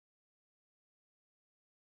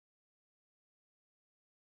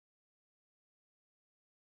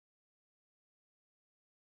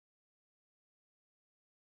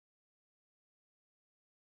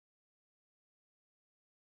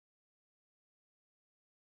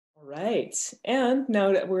All right. And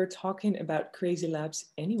now that we're talking about CrazyLabs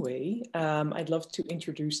anyway, I'd love to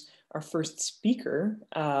introduce our first speaker,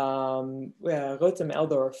 Rotem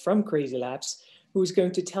Eldor from CrazyLabs, who's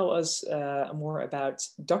going to tell us more about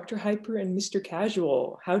Dr. Hyper and Mr.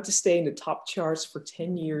 Casual, how to stay in the top charts for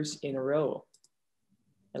 10 years in a row.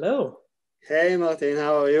 Hello. Hey, Martin,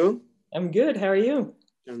 how are you? I'm good. How are you?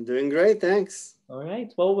 I'm doing great, thanks. All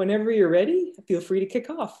right. Well, whenever you're ready, feel free to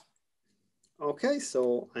kick off. Okay,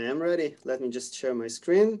 so I am ready. Let me just share my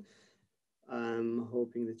screen. I'm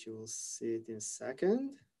hoping that you will see it in a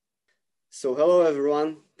second. So hello,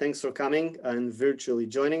 everyone. Thanks for coming and virtually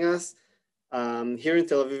joining us. Here in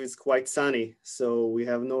Tel Aviv, it's quite sunny, so we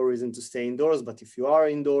have no reason to stay indoors. But if you are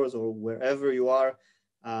indoors or wherever you are,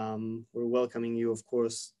 we're welcoming you, of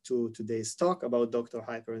course, to today's talk about Dr.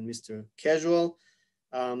 Hyper and Mr. Casual.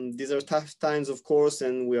 These are tough times, of course,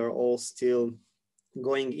 and we are all still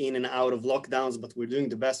going in and out of lockdowns, but we're doing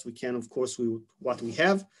the best we can, of course, with what we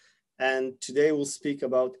have. And today we'll speak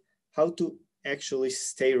about how to actually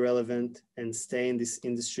stay relevant and stay in this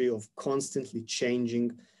industry of constantly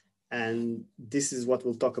changing. And this is what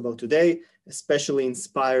we'll talk about today, especially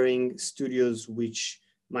inspiring studios which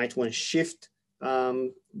might want to shift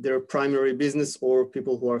their primary business, or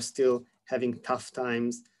people who are still having tough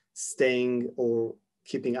times staying or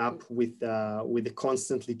keeping up with the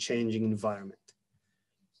constantly changing environment.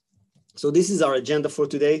 So this is our agenda for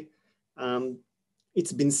today.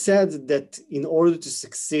 It's been said that in order to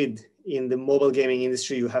succeed in the mobile gaming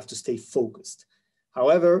industry, you have to stay focused.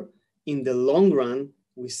 However, in the long run,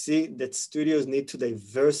 we see that studios need to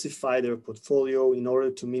diversify their portfolio in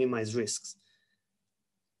order to minimize risks.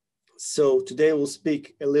 So today we'll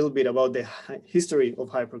speak a little bit about the history of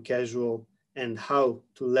hypercasual and how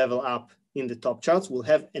to level up in the top charts. We'll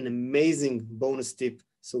have an amazing bonus tip,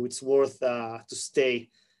 so it's worth to stay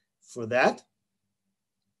for that.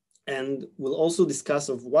 And we'll also discuss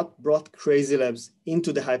of what brought CrazyLabs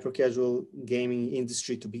into the hypercasual gaming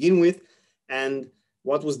industry to begin with, and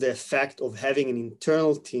what was the effect of having an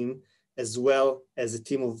internal team as well as a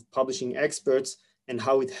team of publishing experts, and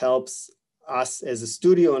how it helps us as a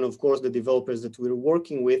studio and of course the developers that we're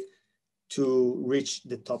working with to reach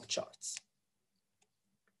the top charts.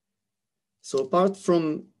 So apart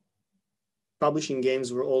from publishing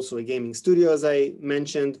games, we're also a gaming studio. As I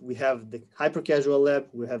mentioned, we have the hyper-casual lab,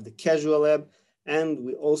 we have the casual lab, and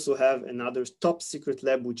we also have another top secret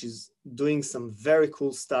lab, which is doing some very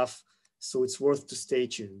cool stuff. So it's worth to stay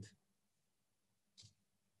tuned.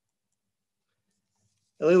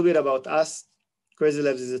 A little bit about us.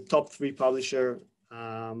 CrazyLabs is a top 3 publisher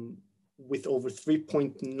with over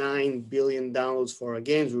 3.9 billion downloads for our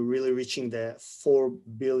games. We're really reaching the 4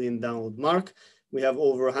 billion download mark. We have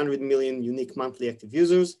over 100 million unique monthly active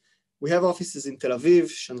users. We have offices in Tel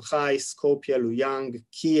Aviv, Shanghai, Skopje, Luyanг,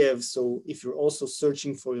 Kiev. So if you're also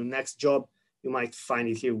searching for your next job, you might find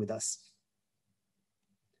it here with us.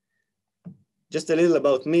 Just a little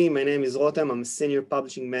about me. My name is Rotem. I'm a senior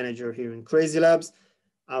publishing manager here in CrazyLabs.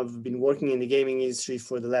 I've been working in the gaming industry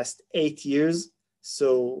for the last 8 years.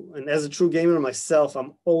 So, and as a true gamer myself,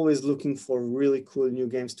 I'm always looking for really cool new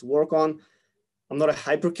games to work on. I'm not a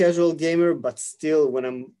hyper-casual gamer, but still when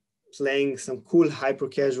I'm playing some cool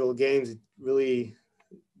hyper-casual games, it really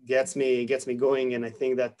gets me going. And I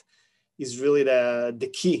think that is really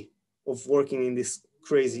the key of working in this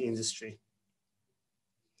crazy industry.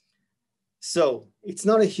 So it's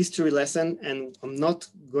not a history lesson, and I'm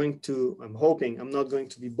hoping I'm not going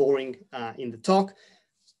to be boring in the talk.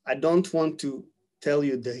 I don't want to tell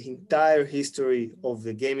you the entire history of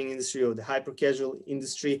the gaming industry or the hyper-casual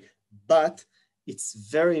industry, but it's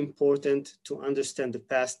very important to understand the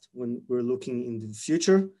past when we're looking in the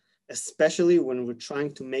future, especially when we're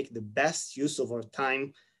trying to make the best use of our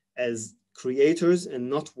time as creators and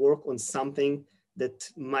not work on something that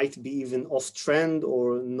might be even off trend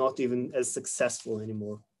or not even as successful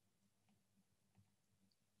anymore.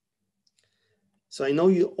 So I know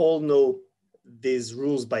you all know these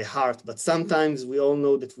rules by heart, but sometimes we all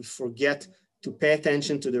know that we forget to pay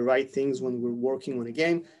attention to the right things when we're working on a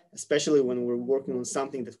game, especially when we're working on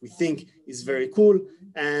something that we think is very cool,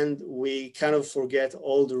 and we kind of forget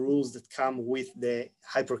all the rules that come with the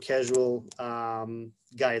hyper-casual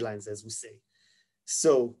guidelines, as we say.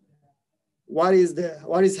 So what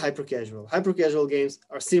is hyper-casual? Hyper-casual games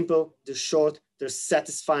are simple, they're short, they're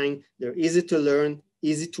satisfying, they're easy to learn,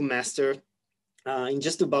 easy to master. In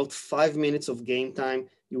just about 5 minutes of game time,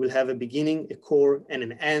 you will have a beginning, a core, and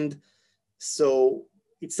an end. So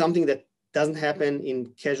it's something that doesn't happen in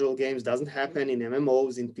casual games, doesn't happen in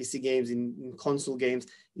MMOs, in PC games, in console games.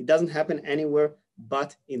 It doesn't happen anywhere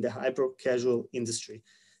but in the hyper-casual industry.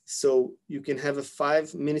 So you can have a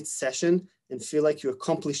 5-minute session and feel like you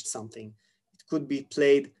accomplished something. It could be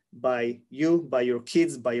played by you, by your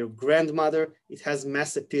kids, by your grandmother. It has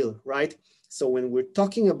mass appeal, right? So when we're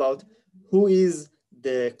talking about who is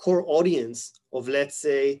the core audience of, let's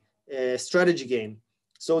say, a strategy game.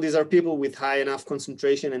 So these are people with high enough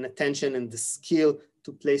concentration and attention and the skill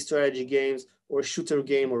to play strategy games or a shooter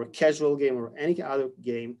game or a casual game or any other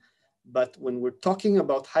game. But when we're talking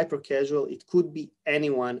about hyper casual, it could be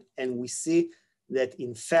anyone. And we see that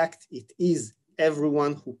in fact, it is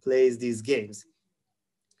everyone who plays these games.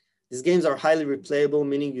 These games are highly replayable,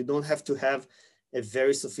 meaning you don't have to have a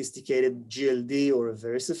very sophisticated GLD or a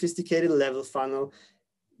very sophisticated level funnel.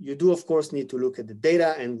 You do, of course, need to look at the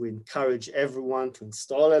data, and we encourage everyone to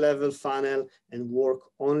install a level funnel and work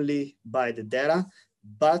only by the data.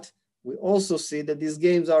 But we also see that these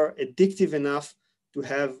games are addictive enough to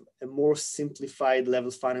have a more simplified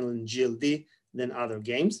level funnel in GLD than other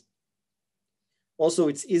games. Also,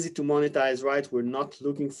 it's easy to monetize, right? We're not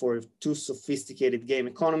looking for a too sophisticated game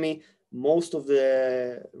economy. Most of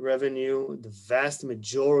the revenue, the vast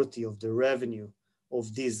majority of the revenue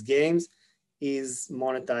of these games is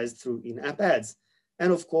monetized through in-app ads.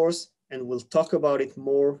 And of course, and we'll talk about it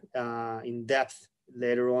more in depth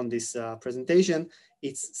later on this presentation,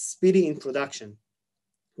 it's speedy in production.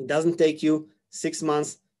 It doesn't take you 6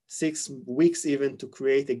 months, 6 weeks even to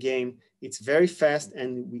create a game. It's very fast,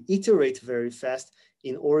 and we iterate very fast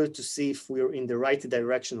in order to see if we're in the right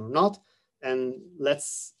direction or not. And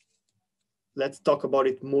let's talk about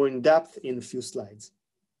it more in depth in a few slides.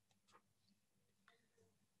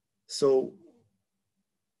 So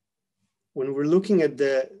when we're looking at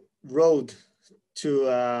the road to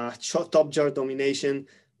top chart domination,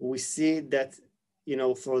 we see that, you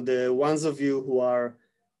know, for the ones of you who are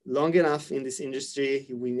long enough in this industry,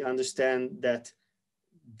 we understand that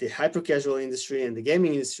the hyper-casual industry and the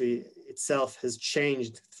gaming industry itself has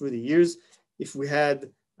changed through the years. If we had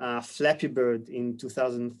Flappy Bird in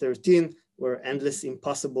 2013, where endless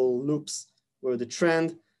impossible loops were the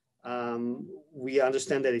trend, we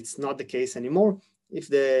understand that it's not the case anymore.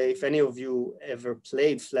 If any of you ever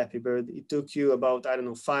played Flappy Bird, it took you about, I don't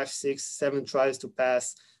know, 5, 6, 7 tries to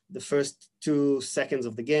pass the first 2 seconds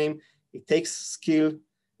of the game. It takes skill.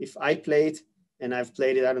 If I play it, and I've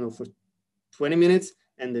played it, I don't know, for 20 minutes,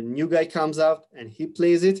 and the new guy comes out and he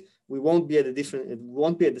plays it, we won't be at it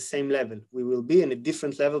won't be at the same level. We will be in a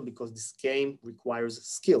different level because this game requires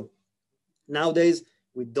skill. Nowadays,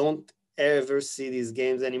 we don't ever see these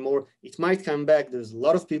games anymore. It might come back. There's a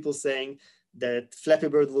lot of people saying that Flappy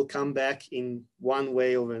Bird will come back in one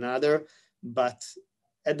way or another, but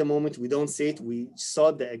at the moment we don't see it. We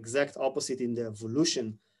saw the exact opposite in the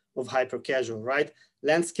evolution of hyper casual, right?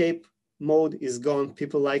 Landscape mode is gone.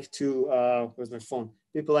 People like to, where's my phone?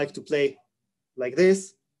 People like to play like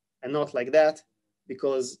this and not like that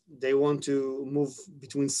because they want to move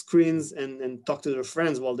between screens and talk to their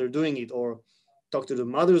friends while they're doing it, or talk to the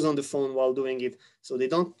mothers on the phone while doing it. So they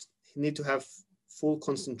don't need to have full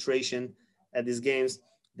concentration at these games.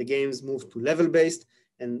 The games move to level-based,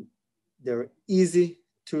 and they're easy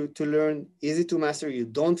to learn, easy to master. You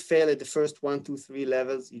don't fail at the first 1, 2, 3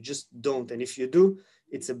 levels. You just don't. And if you do,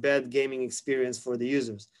 it's a bad gaming experience for the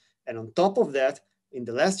users. And on top of that, in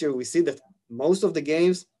the last year, we see that most of the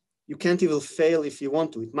games, you can't even fail if you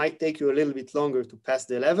want to. It might take you a little bit longer to pass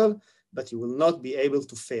the level, but you will not be able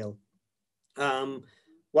to fail.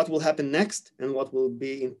 What will happen next and what will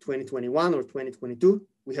be in 2021 or 2022,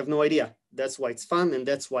 we have no idea. That's why it's fun, and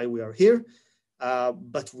that's why we are here.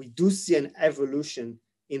 But we do see an evolution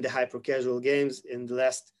in the hyper-casual games in the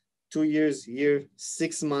last 2 years,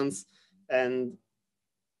 6 months, and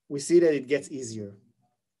we see that it gets easier.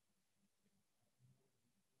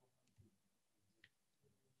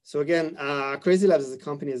 So again, CrazyLabs as a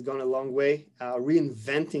company has gone a long way,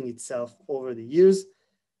 reinventing itself over the years,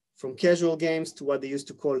 from casual games to what they used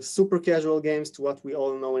to call super casual games to what we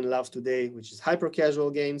all know and love today, which is hyper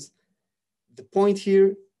casual games. The point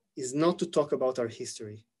here is not to talk about our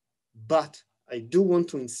history, but I do want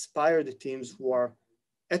to inspire the teams who are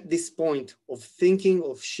at this point of thinking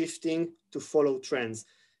of shifting to follow trends.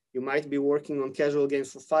 You might be working on casual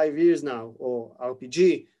games for 5 years now, or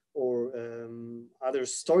RPG, or other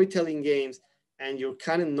storytelling games, and you're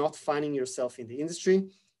kind of not finding yourself in the industry.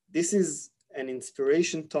 This is an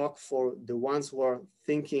inspiration talk for the ones who are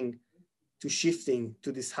thinking to shifting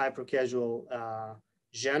to this hyper casual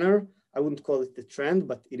genre. I wouldn't call it the trend,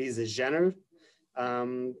 but it is a genre.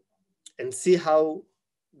 And see how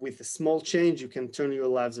with a small change, you can turn your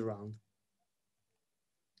lives around.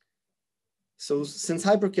 So since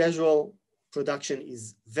hyper casual production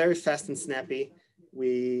is very fast and snappy,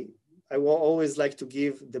 we I will always like to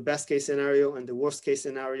give the best case scenario and the worst case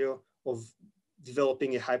scenario of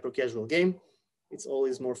developing a hyper-casual game. It's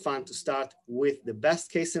always more fun to start with the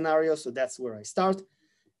best case scenario, so that's where I start.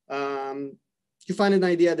 You find an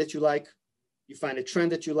idea that you like, you find a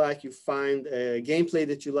trend that you like, you find a gameplay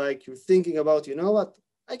that you like, you're thinking about, you know what,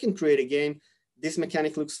 I can create a game. This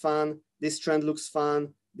mechanic looks fun, this trend looks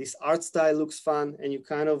fun, this art style looks fun, and you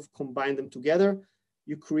kind of combine them together.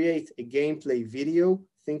 You create a gameplay video,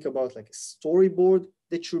 think about like a storyboard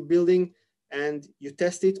that you're building, and you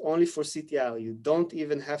test it only for CTL. You don't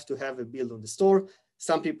even have to have a build on the store.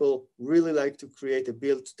 Some people really like to create a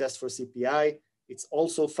build to test for CPI. It's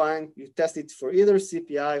also fine. You test it for either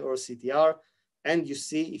CPI or CTR, and you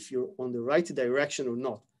see if you're on the right direction or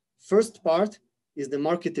not. First part is the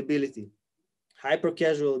marketability.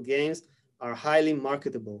 Hyper-casual games are highly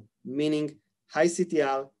marketable, meaning high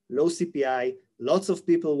CTR, low CPI, lots of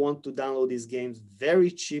people want to download these games, very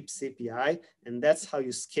cheap CPI, and that's how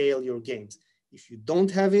you scale your games. If you don't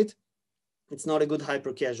have it, it's not a good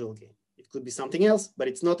hyper-casual game. It could be something else, but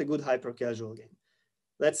it's not a good hyper-casual game.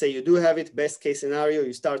 Let's say you do have it, best case scenario,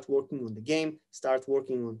 you start working on the game, start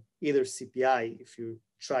working on either CPI if you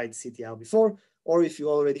tried CTL before, or if you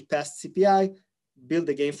already passed CPI, build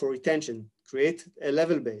the game for retention, create a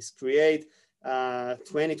level base, create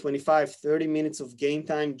 20, 25, 30 minutes of game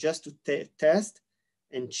time just to test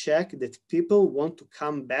and check that people want to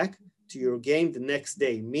come back to your game the next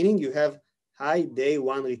day, meaning you have high day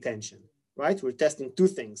one retention, right? We're testing two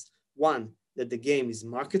things. One, that the game is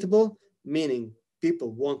marketable, meaning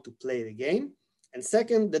people want to play the game. And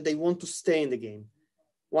second, that they want to stay in the game.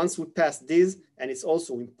 Once we pass this, and it's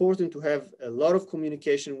also important to have a lot of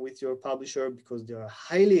communication with your publisher because they are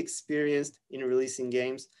highly experienced in releasing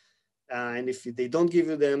games. And if they don't give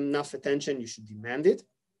you them enough attention, you should demand it.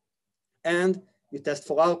 And you test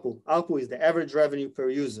for ARPU. ARPU is the average revenue per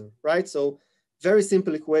user, right? So very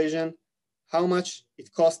simple equation, how much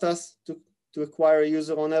it costs us to acquire a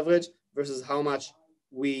user on average versus how much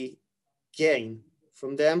we gain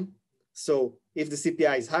from them. So if the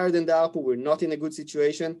CPI is higher than the ARPU, we're not in a good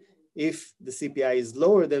situation. If the CPI is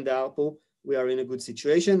lower than the ARPU, we are in a good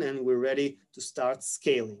situation and we're ready to start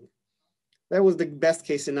scaling. That was the best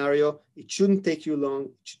case scenario. It shouldn't take you long.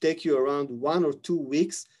 It should take you around 1 or 2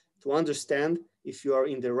 weeks to understand if you are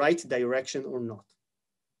in the right direction or not.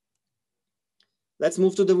 Let's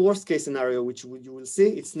move to the worst case scenario, which you will see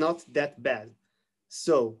it's not that bad.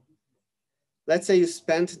 So let's say you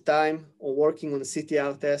spent time on working on a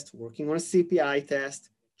CTR test, working on a CPI test,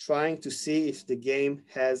 trying to see if the game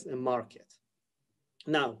has a market.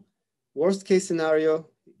 Now, worst case scenario,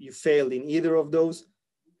 you failed in either of those,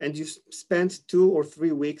 and you spent 2 or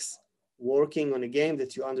 3 weeks working on a game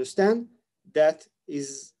that you understand that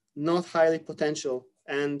is not highly potential,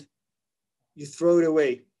 and you throw it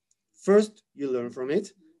away. First, you learn from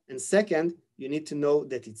it, and second, you need to know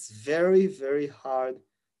that it's very, very hard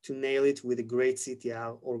to nail it with a great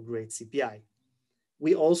CTR or great CPI.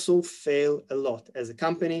 We also fail a lot as a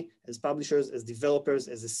company, as publishers, as developers,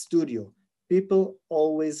 as a studio. People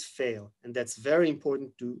always fail, and that's very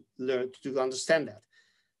important to learn, to understand that.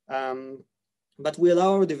 But we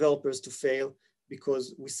allow our developers to fail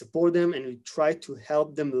because we support them and we try to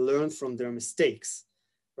help them learn from their mistakes,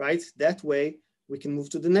 right? That way, we can move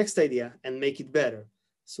to the next idea and make it better.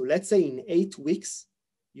 So let's say in 8 weeks,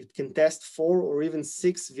 you can test 4 or even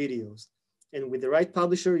 6 videos. And with the right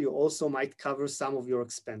publisher, you also might cover some of your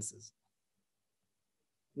expenses.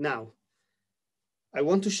 Now, I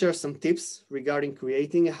want to share some tips regarding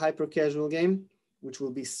creating a hyper-casual game, which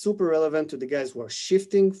will be super relevant to the guys who are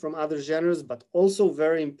shifting from other genres, but also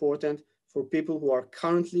very important for people who are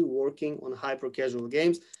currently working on hyper-casual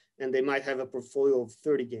games, and they might have a portfolio of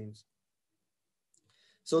 30 games.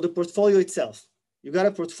 So the portfolio itself, you got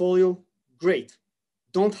a portfolio, great.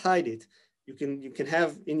 Don't hide it. You can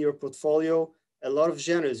have in your portfolio a lot of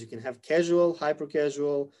genres. You can have casual,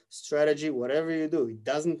 hyper-casual, strategy, whatever you do. It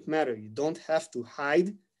doesn't matter. You don't have to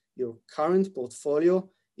hide your current portfolio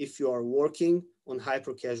if you are working on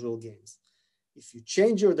hyper-casual games. If you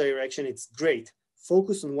change your direction, it's great.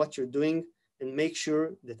 Focus on what you're doing and make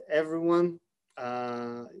sure that everyone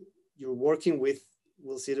you're working with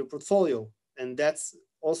will see the portfolio. And that's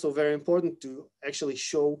also very important to actually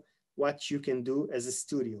show what you can do as a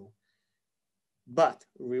studio. But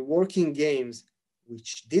reworking games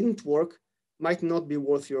which didn't work might not be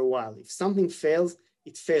worth your while. If something fails,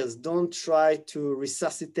 it fails. Don't try to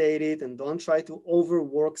resuscitate it and don't try to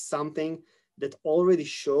overwork something that already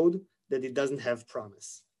showed that it doesn't have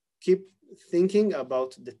promise. Keep thinking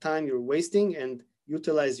about the time you're wasting and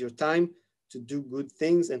utilize your time to do good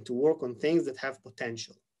things and to work on things that have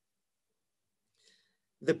potential.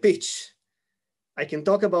 The pitch. I can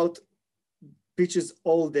talk about pitches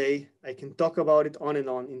all day. I can talk about it on and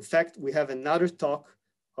on. In fact, we have another talk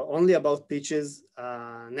only about pitches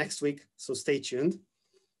next week, so stay tuned.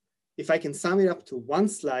 If I can sum it up to one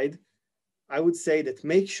slide, I would say that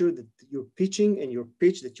make sure that your pitching and your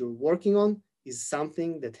pitch that you're working on is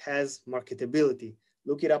something that has marketability.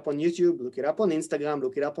 Look it up on YouTube, look it up on Instagram,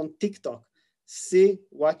 look it up on TikTok. See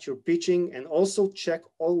what you're pitching and also check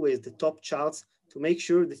always the top charts to make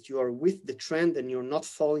sure that you are with the trend and you're not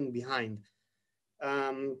falling behind.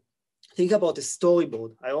 Think about a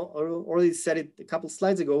storyboard. I already said it a couple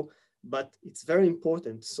slides ago, but it's very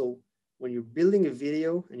important. So when you're building a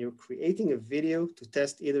video and you're creating a video to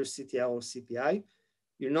test either CTR or CPI,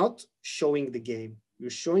 you're not showing the game. You're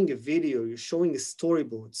showing a video, you're showing a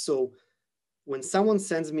storyboard. So when someone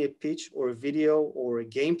sends me a pitch or a video or a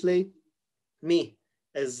gameplay, me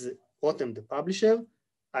as Rotem, the publisher,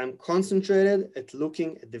 I'm concentrated at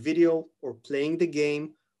looking at the video or playing the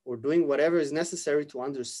game or doing whatever is necessary to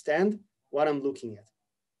understand what I'm looking at.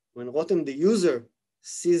 When Rotem, the user,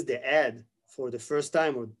 sees the ad for the first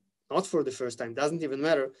time or not for the first time, doesn't even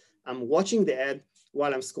matter, I'm watching the ad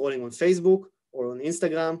while I'm scrolling on Facebook or on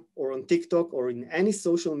Instagram or on TikTok or in any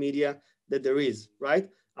social media that there is, right?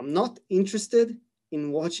 I'm not interested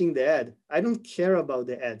in watching the ad. I don't care about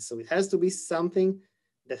the ad. So it has to be something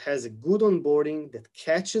that has a good onboarding that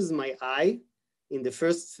catches my eye in the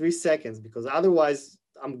first 3 seconds, because otherwise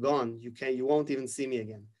I'm gone. You won't even see me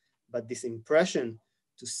again. But this impression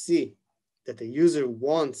to see that the user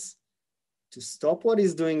wants to stop what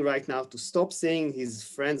he's doing right now, to stop seeing his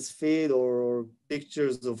friend's feed or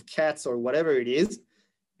pictures of cats or whatever it is,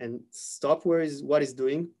 and stop what he's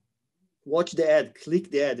doing, watch the ad,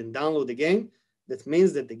 click the ad, and download the game, that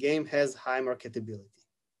means that the game has high marketability.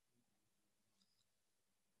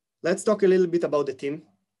 Let's talk a little bit about the team.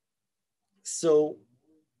 So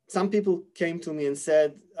some people came to me and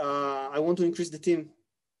said, I want to increase the team.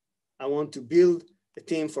 I want to build a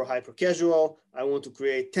team for hypercasual. I want to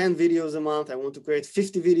create 10 videos a month. I want to create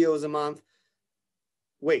 50 videos a month.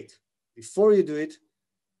 Wait, before you do it,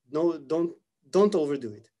 no, don't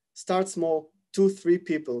overdo it. Start small, 2-3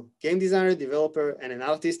 people, game designer, developer, and an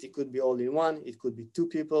artist. It could be all in one. It could be 2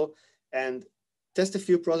 people, and test a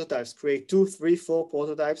few prototypes, create 2, 3, 4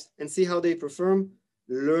 prototypes and see how they perform.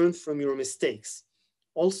 Learn from your mistakes.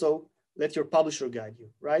 Also, let your publisher guide you,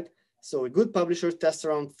 right? So a good publisher tests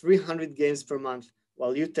around 300 games per month,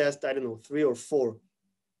 while you test, I don't know, 3 or 4.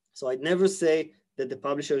 So I'd never say that the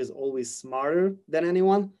publisher is always smarter than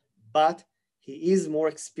anyone, but he is more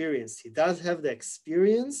experienced. He does have the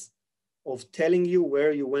experience of telling you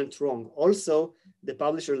where you went wrong. Also, the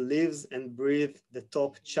publisher lives and breathes the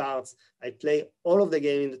top charts. I play all of the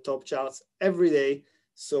game in the top charts every day,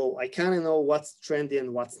 so I kind of know what's trendy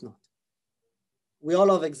and what's not. We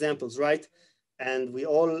all have examples, right? And we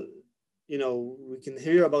all, we can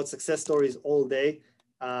hear about success stories all day,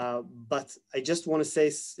 but I just want to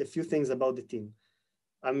say a few things about the team.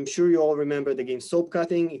 I'm sure you all remember the game Soap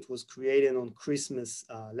Cutting. It was created on Christmas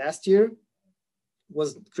last year.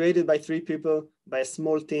 Was created by 3 people, by a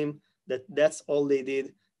small team. That's all they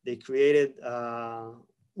did. They created,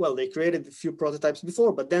 they created a few prototypes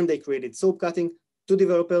before, but then they created Soap Cutting, 2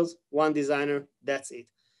 developers, 1 designer, that's it.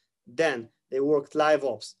 Then they worked live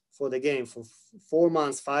ops for the game for 4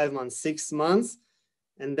 months, 5 months, 6 months.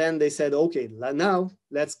 And then they said, okay, now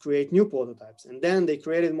let's create new prototypes. And then they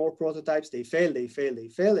created more prototypes. They failed.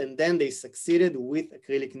 And then they succeeded with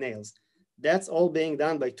acrylic nails. That's all being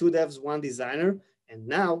done by 2 devs, 1 designer. And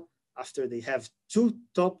now, after they have 2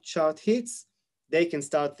 top chart hits, they can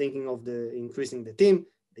start thinking of increasing the team.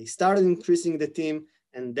 They started increasing the team,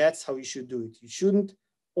 and that's how you should do it. You shouldn't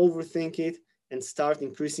overthink it and start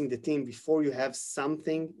increasing the team before you have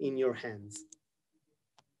something in your hands.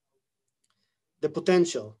 The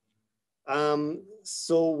potential.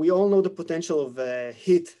 So we all know the potential of a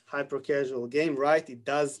hit hyper-casual game, right? It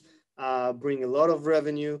does bring a lot of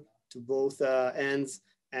revenue to both ends,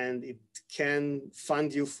 and it can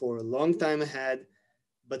fund you for a long time ahead.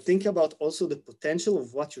 But think about also the potential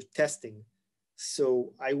of what you're testing.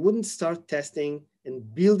 So I wouldn't start testing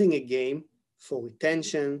and building a game for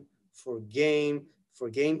retention, for game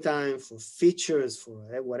time, for features, for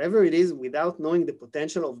whatever it is, without knowing the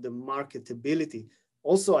potential of the marketability.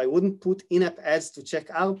 Also, I wouldn't put in-app ads to check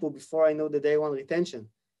ARPU before I know the day 1 retention.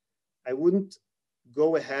 I wouldn't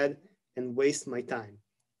go ahead and waste my time.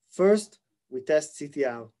 First, we test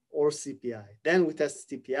CTR or CPI. Then we test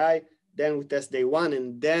CPI, then we test day 1,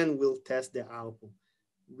 and then we'll test the ARPU.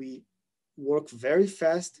 We work very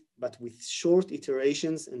fast, but with short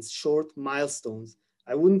iterations and short milestones.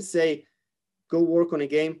 I wouldn't say, go work on a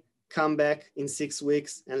game, come back in 6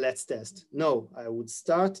 weeks and let's test. No, I would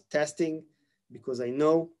start testing because I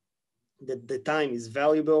know that the time is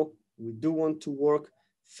valuable. We do want to work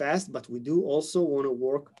fast, but we do also want to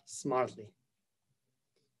work smartly.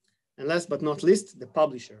 And last but not least, the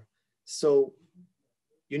publisher. So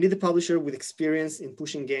you need a publisher with experience in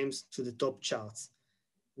pushing games to the top charts.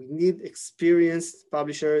 We need experienced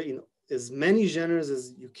publisher in as many genres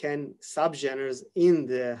as you can, subgenres in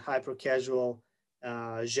the hyper-casual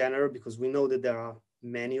genre, because we know that there are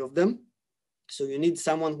many of them. So you need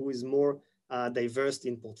someone who is more diverse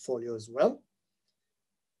in portfolio as well.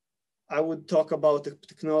 I would talk about the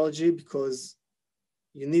technology because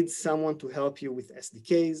you need someone to help you with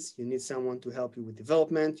SDKs. You need someone to help you with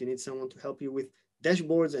development. You need someone to help you with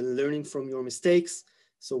dashboards and learning from your mistakes.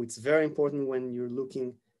 So it's very important when you're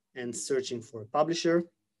looking and searching for a publisher.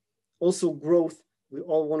 Also growth. We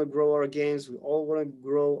all want to grow our games. We all want to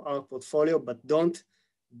grow our portfolio, but don't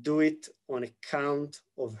do it on account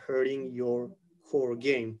of hurting your core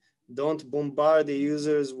game. Don't bombard the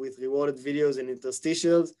users with rewarded videos and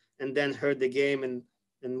interstitials and then hurt the game and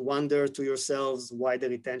wonder to yourselves why the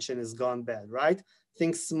retention has gone bad, right?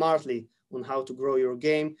 Think smartly on how to grow your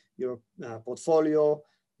game, your portfolio,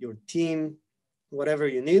 your team, whatever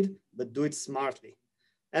you need, but do it smartly.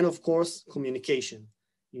 And of course, communication.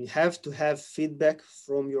 You have to have feedback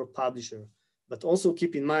from your publisher, but also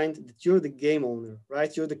keep in mind that you're the game owner,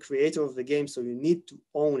 right? You're the creator of the game, so you need to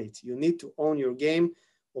own it. You need to own your game.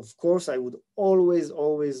 Of course, I would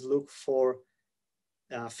always look for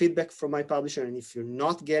feedback from my publisher, and if you're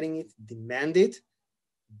not getting it, demand it.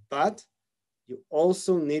 But you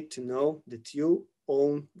also need to know that you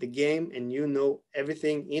own the game and you know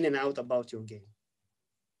everything in and out about your game.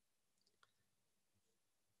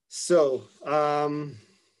 So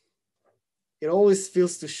it always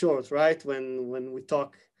feels too short, right? When we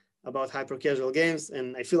talk about hyper-casual games,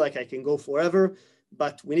 and I feel like I can go forever,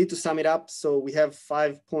 but we need to sum it up. So we have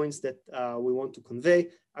 5 points that we want to convey.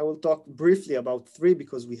 I will talk briefly about 3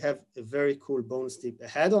 because we have a very cool bonus tip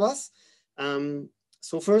ahead of us.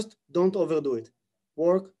 So first, don't overdo it.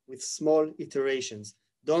 Work with small iterations.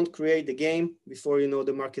 Don't create the game before you know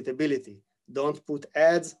the marketability. Don't put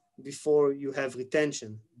ads before you have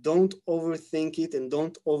retention. Don't overthink it and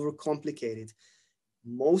don't overcomplicate it.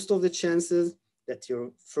 Most of the chances that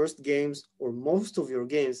your first games or most of your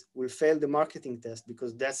games will fail the marketing test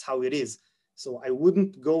because that's how it is. So I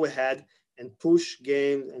wouldn't go ahead and push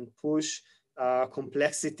games and push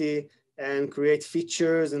complexity and create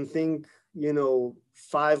features and think,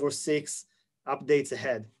 5 or 6 updates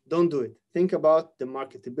ahead. Don't do it. Think about the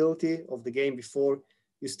marketability of the game before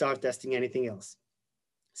you start testing anything else.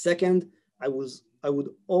 Second, I would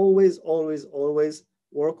always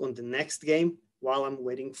work on the next game while I'm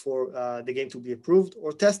waiting for the game to be approved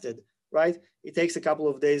or tested, right? It takes a couple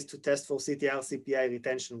of days to test for CTR, CPI,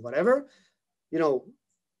 retention, whatever.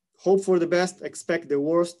 Hope for the best, expect the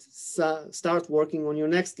worst, start working on your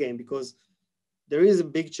next game because there is a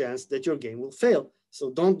big chance that your game will fail.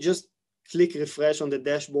 So don't just click refresh on the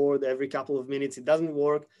dashboard every couple of minutes. It doesn't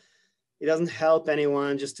work. It doesn't help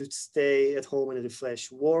anyone just to stay at home and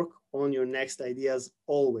refresh. Work on your next ideas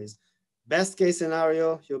always. Best case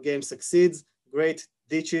scenario, your game succeeds. Great,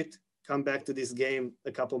 ditch it, come back to this game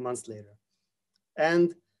a couple months later.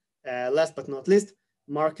 And last but not least,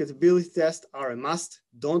 marketability tests are a must.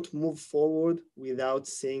 Don't move forward without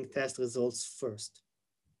seeing test results first.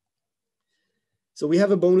 So we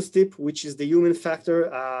have a bonus tip, which is the human factor.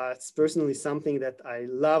 It's personally something that I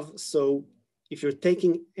love. So if you're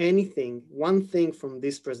taking anything, one thing from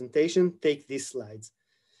this presentation, take these slides.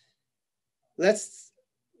 Let's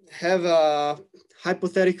have a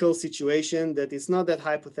hypothetical situation that is not that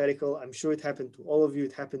hypothetical. I'm sure it happened to all of you.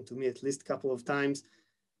 It happened to me at least a couple of times.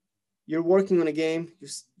 You're working on a game, you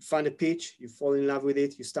find a pitch, you fall in love with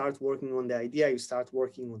it, you start working on the idea, you start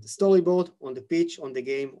working on the storyboard, on the pitch, on the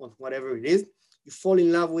game, on whatever it is. You fall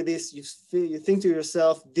in love with this, you think to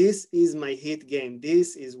yourself, this is my hit game.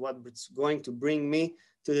 This is what's going to bring me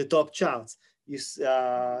to the top charts. You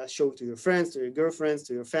show it to your friends, to your girlfriends,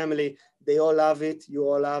 to your family. They all love it, you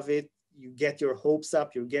all love it. You get your hopes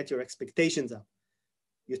up, you get your expectations up.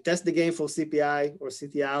 You test the game for CPI or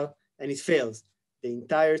CTR and it fails. The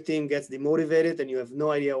entire team gets demotivated and you have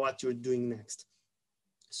no idea what you're doing next.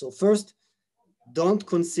 So first, don't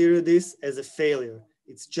consider this as a failure.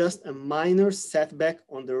 It's just a minor setback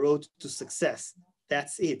on the road to success.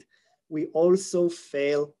 That's it. We also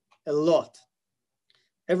fail a lot.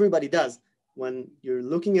 Everybody does. When you're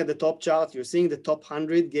looking at the top chart, you're seeing the top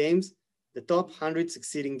 100 games, the top 100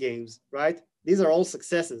 succeeding games, right? These are all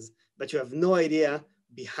successes, but you have no idea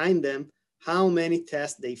behind them how many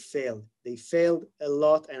tests they failed. They failed a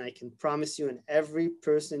lot, and I can promise you, and every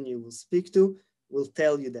person you will speak to will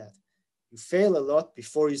tell you that. You fail a lot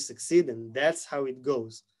before you succeed, and that's how it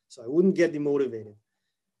goes. So I wouldn't get demotivated.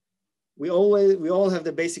 We all have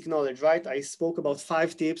the basic knowledge, right? I spoke about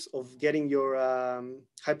 5 tips of getting your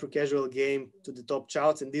hyper casual game to the top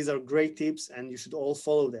charts, and these are great tips, and you should all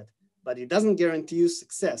follow that. But it doesn't guarantee you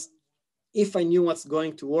success. If I knew what's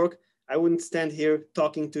going to work, I wouldn't stand here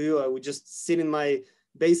talking to you. I would just sit in my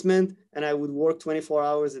basement and I would work 24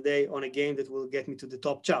 hours a day on a game that will get me to the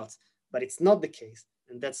top charts. But it's not the case,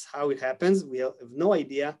 and that's how it happens. We have no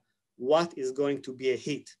idea what is going to be a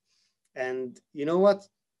hit. And you know what?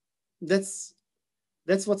 That's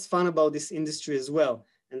what's fun about this industry as well.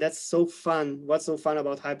 And that's so fun. What's so fun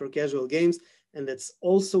about hyper casual games? And that's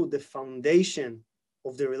also the foundation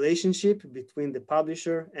of the relationship between the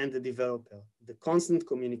publisher and the developer, the constant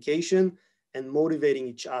communication and motivating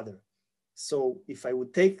each other. So if I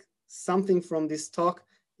would take something from this talk,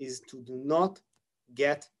 is to do not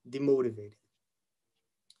get demotivated.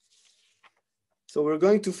 So we're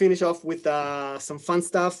going to finish off with some fun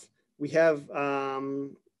stuff. We have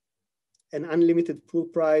an unlimited pool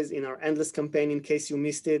prize in our endless campaign in case you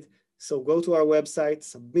missed it. So go to our website,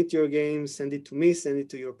 submit your game, send it to me, send it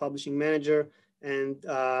to your publishing manager, and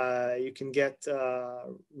you can get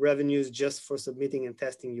revenues just for submitting and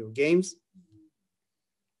testing your games.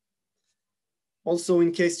 Also,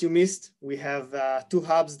 in case you missed, we have 2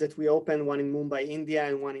 hubs that we opened, one in Mumbai, India,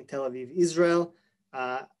 and one in Tel Aviv, Israel.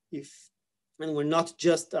 And we're not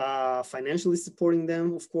just financially supporting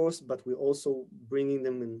them, of course, but we're also bringing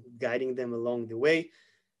them and guiding them along the way.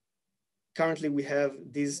 Currently, we have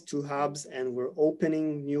these 2 hubs, and we're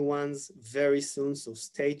opening new ones very soon, so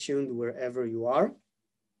stay tuned wherever you are.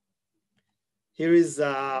 Here is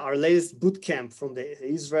our latest bootcamp from the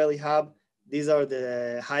Israeli hub. These are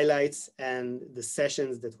the highlights and the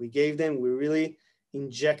sessions that we gave them. We really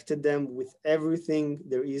injected them with everything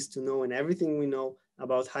there is to know and everything we know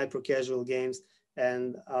about hyper-casual games.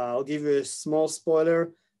 And I'll give you a small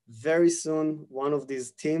spoiler. Very soon, one of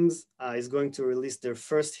these teams is going to release their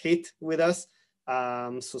first hit with us.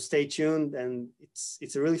 So stay tuned, and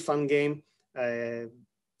it's a really fun game.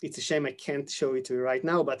 It's a shame I can't show it to you right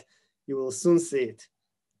now, but you will soon see it.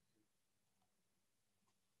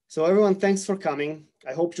 So everyone, thanks for coming.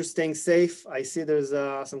 I hope you're staying safe. I see there's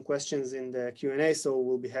some questions in the Q&A, so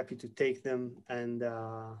we'll be happy to take them and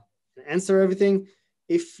answer everything.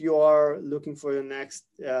 If you are looking for your next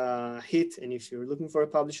hit, and if you're looking for a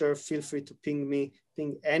publisher, feel free to ping me,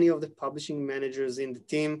 ping any of the publishing managers in the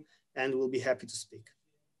team, and we'll be happy to speak.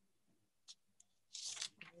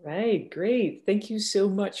 Right, great. Thank you so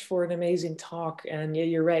much for an amazing talk. And yeah,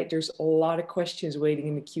 you're right. There's a lot of questions waiting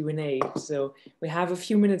in the Q&A. So we have a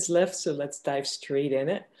few minutes left, so let's dive straight in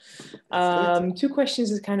it. 2 questions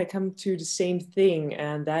that kind of come to the same thing,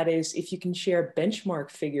 and that is if you can share benchmark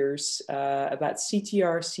figures about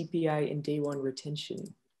CTR, CPI, and day 1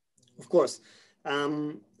 retention. Of course.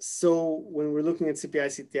 So when we're looking at CPI,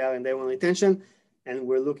 CTR, and day 1 retention, and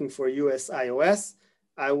we're looking for US iOS,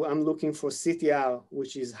 I'm looking for CTR,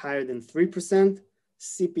 which is higher than 3%,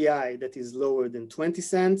 CPI that is lower than 20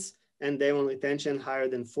 cents, and day 1 retention higher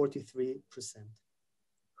than 43%.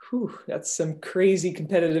 Whew, that's some crazy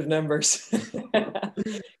competitive numbers.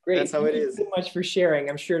 Great. That's how it is. Thank you so much for sharing.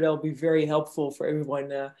 I'm sure that'll be very helpful for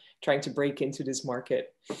everyone trying to break into this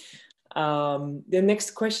market. The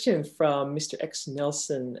next question from Mr. X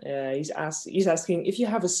Nelson. He's asking, if you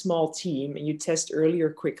have a small team and you test early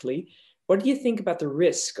or quickly, what do you think about the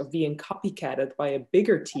risk of being copycatted by a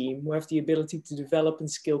bigger team who have the ability to develop and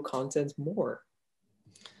scale content more?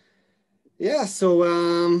 Yeah, so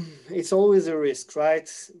it's always a risk, right?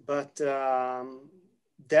 But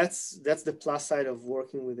that's the plus side of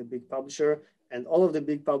working with a big publisher. And all of the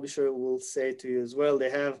big publisher will say to you as well,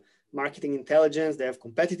 they have marketing intelligence, they have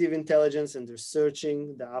competitive intelligence, and they're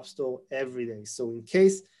searching the App Store every day. So in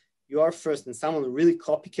case you are first and someone really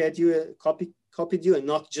copied you and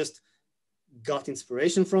not just got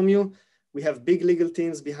inspiration from you, we have big legal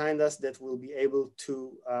teams behind us that will be able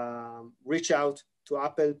to reach out to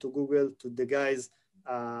Apple, to Google, to the guys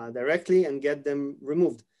directly and get them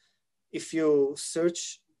removed. If you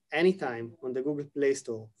search anytime on the Google Play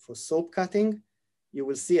Store for soap cutting, you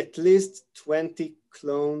will see at least 20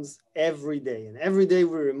 clones every day. And every day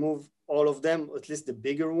we remove all of them, at least the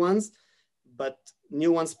bigger ones, but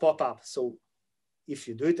new ones pop up. So if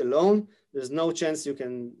you do it alone, there's no chance you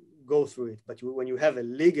can go through it. But when you have a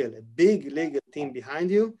big legal team behind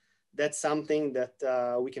you, that's something that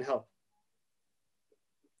we can help.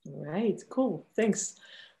 All right, cool, thanks.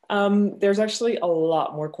 There's actually a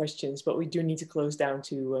lot more questions, but we do need to close down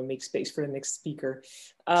to make space for the next speaker.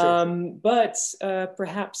 But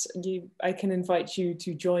perhaps I can invite you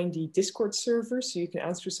to join the Discord server so you can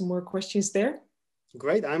answer some more questions there.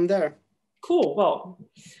 Great, I'm there. Cool. Well,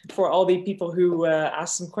 for all the people who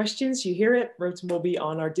asked some questions, you hear it. Rotem will be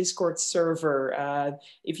on our Discord server.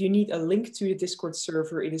 If you need a link to the Discord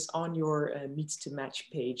server, it is on your Meet to Match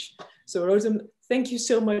page. So Rotem, thank you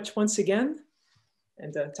so much once again.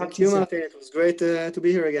 And talk to you soon. Martin. It was great to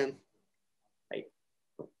be here again. Bye.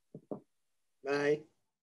 Bye.